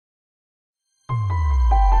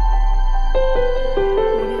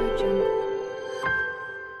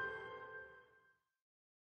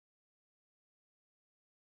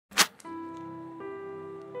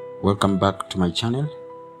Welcome back to my channel.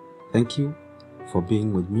 Thank you for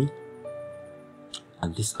being with me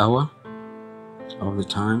at this hour of the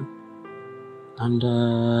time. And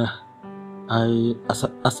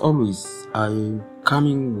as always, I'm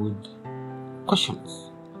coming with questions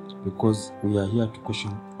because we are here to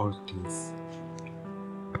question all things,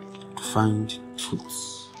 to find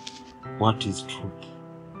truths. What is truth?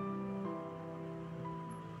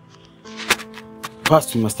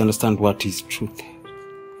 First, we must understand what is truth.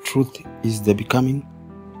 Truth is the becoming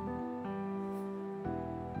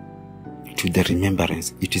to the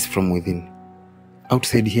remembrance. It is from within.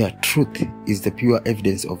 Outside here, truth is the pure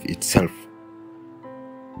evidence of itself.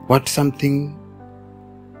 What something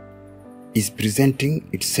is presenting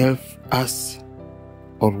itself as,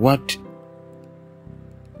 or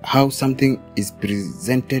how something is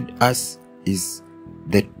presented as, is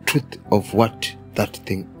the truth of what that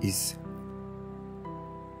thing is.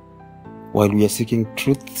 While we are seeking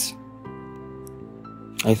truths,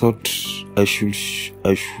 I thought I should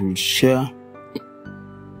share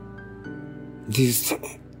these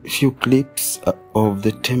few clips of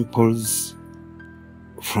the temples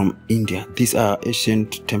from India. These are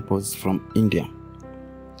ancient temples from India.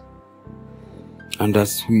 And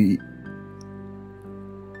as we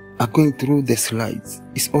are going through the slides,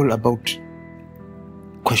 it's all about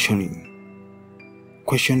questioning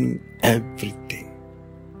everything.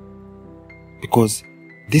 Because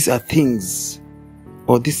these are things,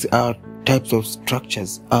 or these are types of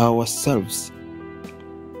structures ourselves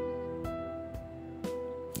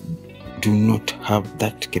do not have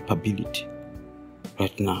that capability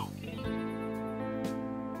right now.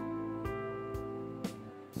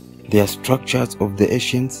 They are structures of the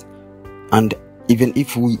ancients, and even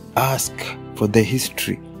if we ask for the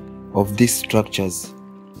history of these structures,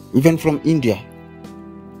 even from India,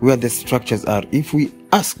 where the structures are, if we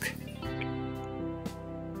ask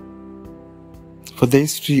for the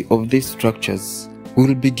history of these structures, we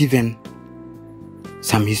will be given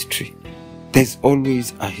some history. There's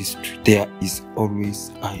always a history. There is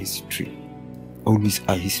always a history. Always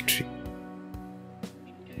a history.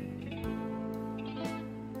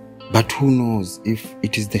 But who knows if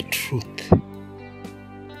it is the truth?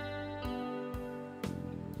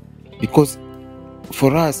 Because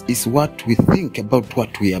for us, it's what we think about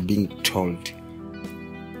what we are being told.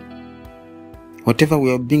 Whatever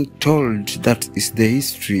we are being told, that is the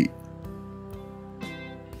history.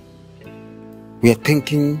 We are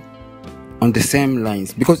thinking on the same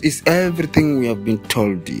lines because it's everything we have been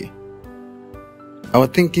told here. Our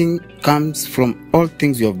thinking comes from all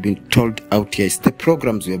things we have been told out here. It's the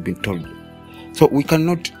programs we have been told. So we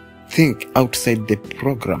cannot think outside the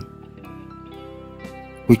program.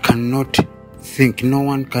 We cannot think. No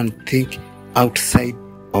one can think outside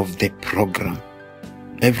of the program.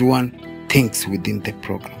 Everyone thinks within the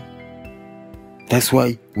program. That's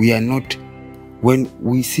why we are not, when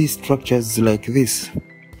we see structures like this,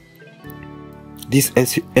 these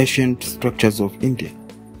ancient structures of India,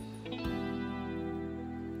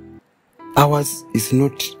 ours is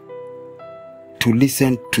not to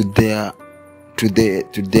listen to their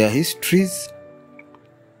histories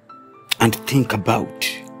and think about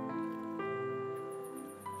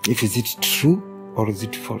if is it true or is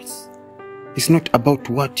it false. It's not about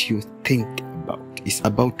what you think about. It's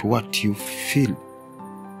about what you feel.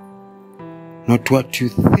 Not what you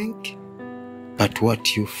think, but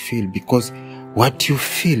what you feel. Because what you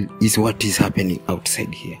feel is what is happening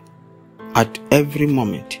outside here. At every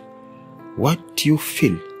moment, what you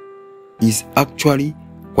feel is actually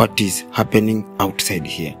what is happening outside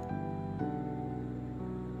here.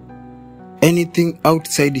 Anything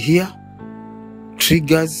outside here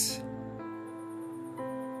triggers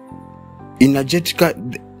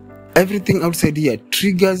energetically. Everything outside here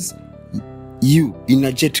triggers you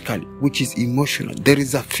energetically, which is emotional. There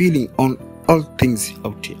is a feeling on all things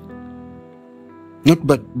out here. Not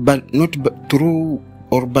through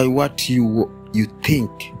or by what you think,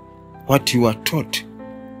 what you are taught,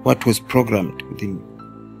 what was programmed within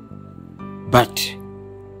you, but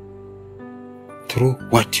through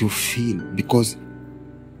what you feel, because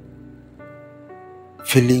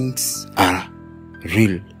feelings are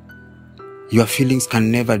real. Your feelings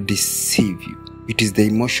can never deceive you. It is the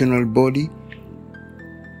emotional body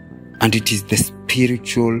and it is the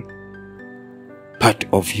spiritual part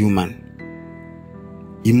of human.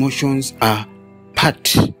 Emotions are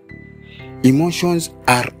part. Emotions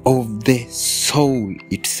are of the soul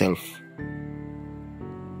itself.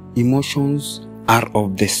 Emotions are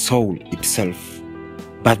of the soul itself.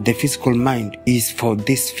 But the physical mind is for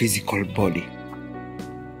this physical body.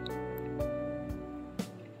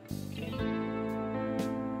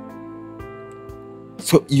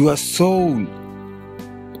 So your soul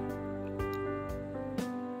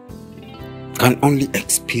can only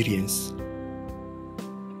experience,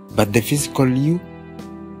 but the physical you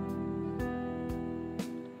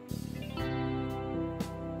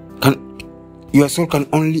your soul can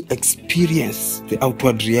only experience the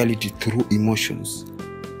outward reality through emotions.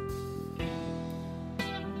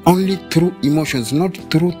 Only through emotions, not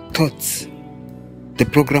through thoughts, the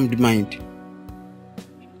programmed mind.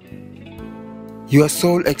 Your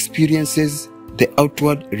soul experiences the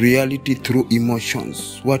outward reality through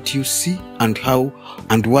emotions. What you see and how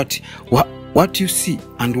and what you see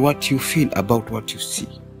and what you feel about what you see.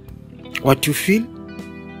 What you feel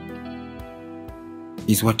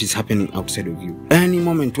is what is happening outside of you. Any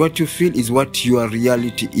moment, what you feel is what your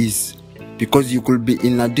reality is. Because you could be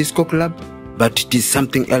in a disco club, but it is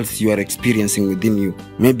something else you are experiencing within you.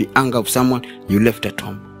 Maybe anger of someone you left at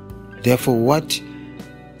home. Therefore, what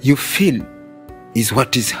you feel is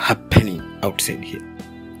what is happening outside here.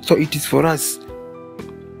 So it is for us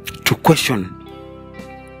to question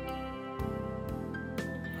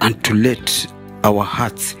and to let our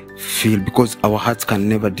hearts feel, because our hearts can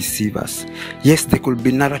never deceive us. Yes, there could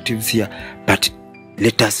be narratives here, but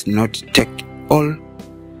let us not take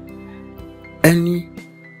any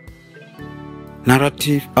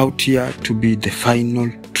narrative out here to be the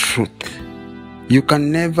final truth. You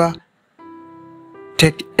can never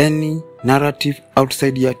take any narrative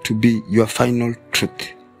outside here to be your final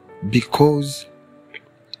truth, because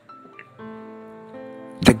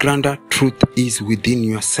the grander truth is within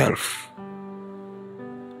yourself.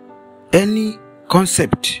 Any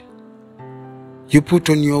concept you put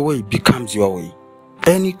on your way becomes your way.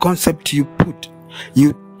 Any concept you put,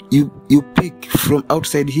 you pick from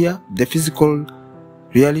outside here, the physical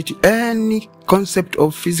reality, any concept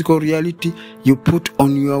of physical reality you put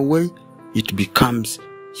on your way, it becomes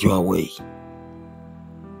your way.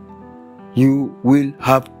 You will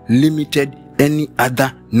have limited any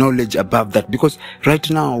other knowledge above that, because right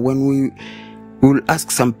now when we will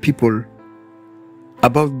ask some people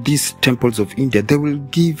about these temples of India, they will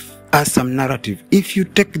give us some narrative. If you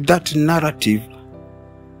take that narrative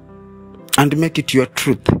and make it your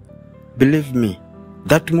truth, believe me,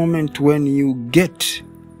 that moment when you get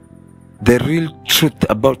the real truth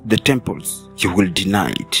about the temples, you will deny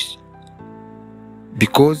it.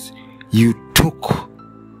 Because you took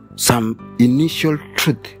some initial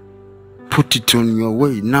truth, put it on your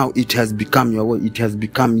way. Now it has become your way. It has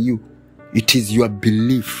become you. It is your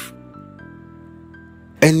belief.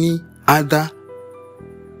 Any other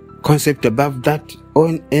concept above that,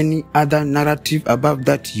 or any other narrative above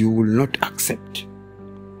that, you will not accept.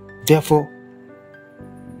 Therefore,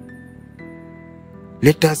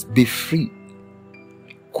 let us be free.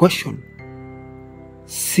 Question.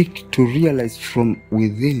 Seek to realize from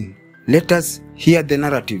within. Let us hear the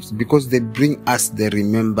narratives, because they bring us the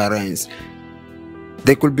remembrance.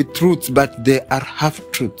 They could be truths, but they are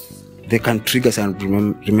half-truths. They can trigger some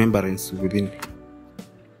remembrance within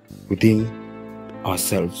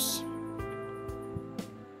ourselves.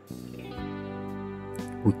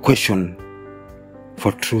 We question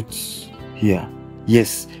for truths here.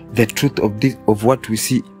 Yes, the truth of what we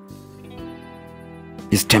see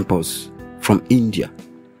is temples from India.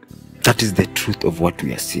 That is the truth of what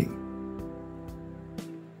we are seeing.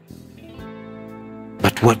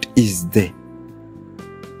 But what is the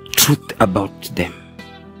truth about them?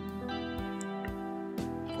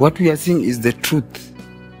 What we are seeing is the truth.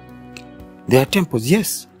 They are temples,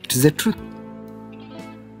 yes, it is the truth.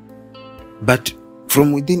 But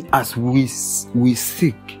from within us, we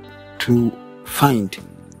seek to find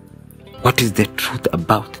what is the truth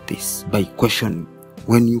about this by questioning.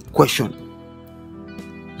 When you question,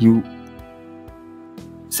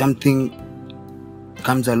 something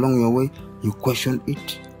comes along your way, you question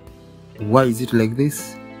it. Why is it like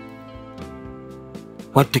this?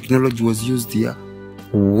 What technology was used here?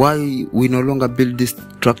 Why we no longer build these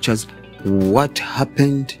structures? What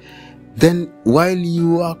happened? Then while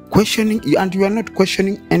you are questioning, and you are not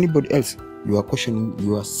questioning anybody else, you are questioning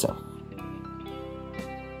yourself.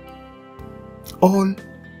 All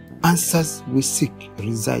answers we seek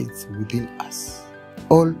resides within us.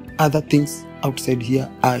 All other things outside here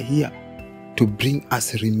are here to bring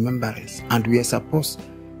us remembrance, and we are supposed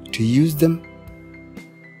to use them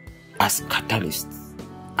as catalysts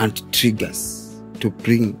and triggers to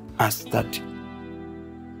bring us that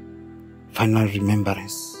final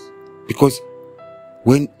remembrance. Because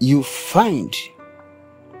when you find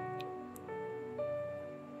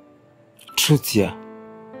truth here,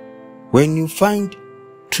 when you find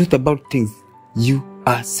truth about things, you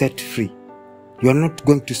are set free. You are not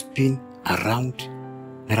going to spin around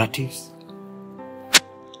narratives.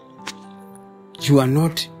 You are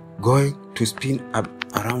not going to spin up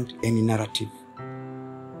around any narrative.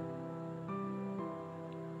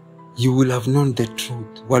 You will have known the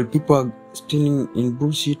truth. While people are spinning in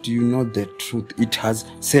bullshit, you know the truth. It has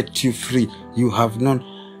set you free. You have known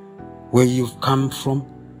where you've come from.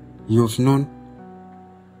 You've known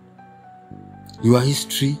your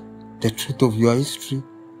history, the truth of your history.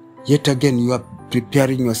 Yet again, you are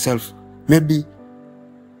preparing yourself. Maybe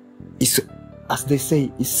it's, as they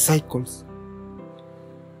say, it's cycles.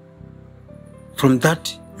 From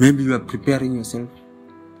that, maybe you are preparing yourself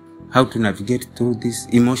how to navigate through this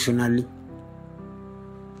emotionally.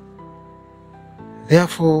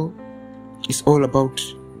 Therefore, it's all about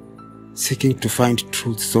seeking to find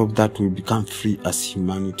truth so that we become free as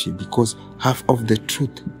humanity, because half of the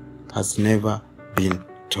truth has never been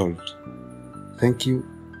told. Thank you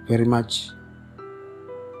very much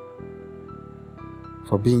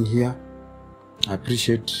for being here. I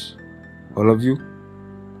appreciate all of you.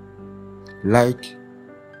 Like,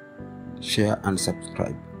 share and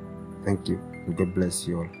subscribe. Thank you. God bless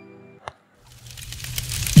you all.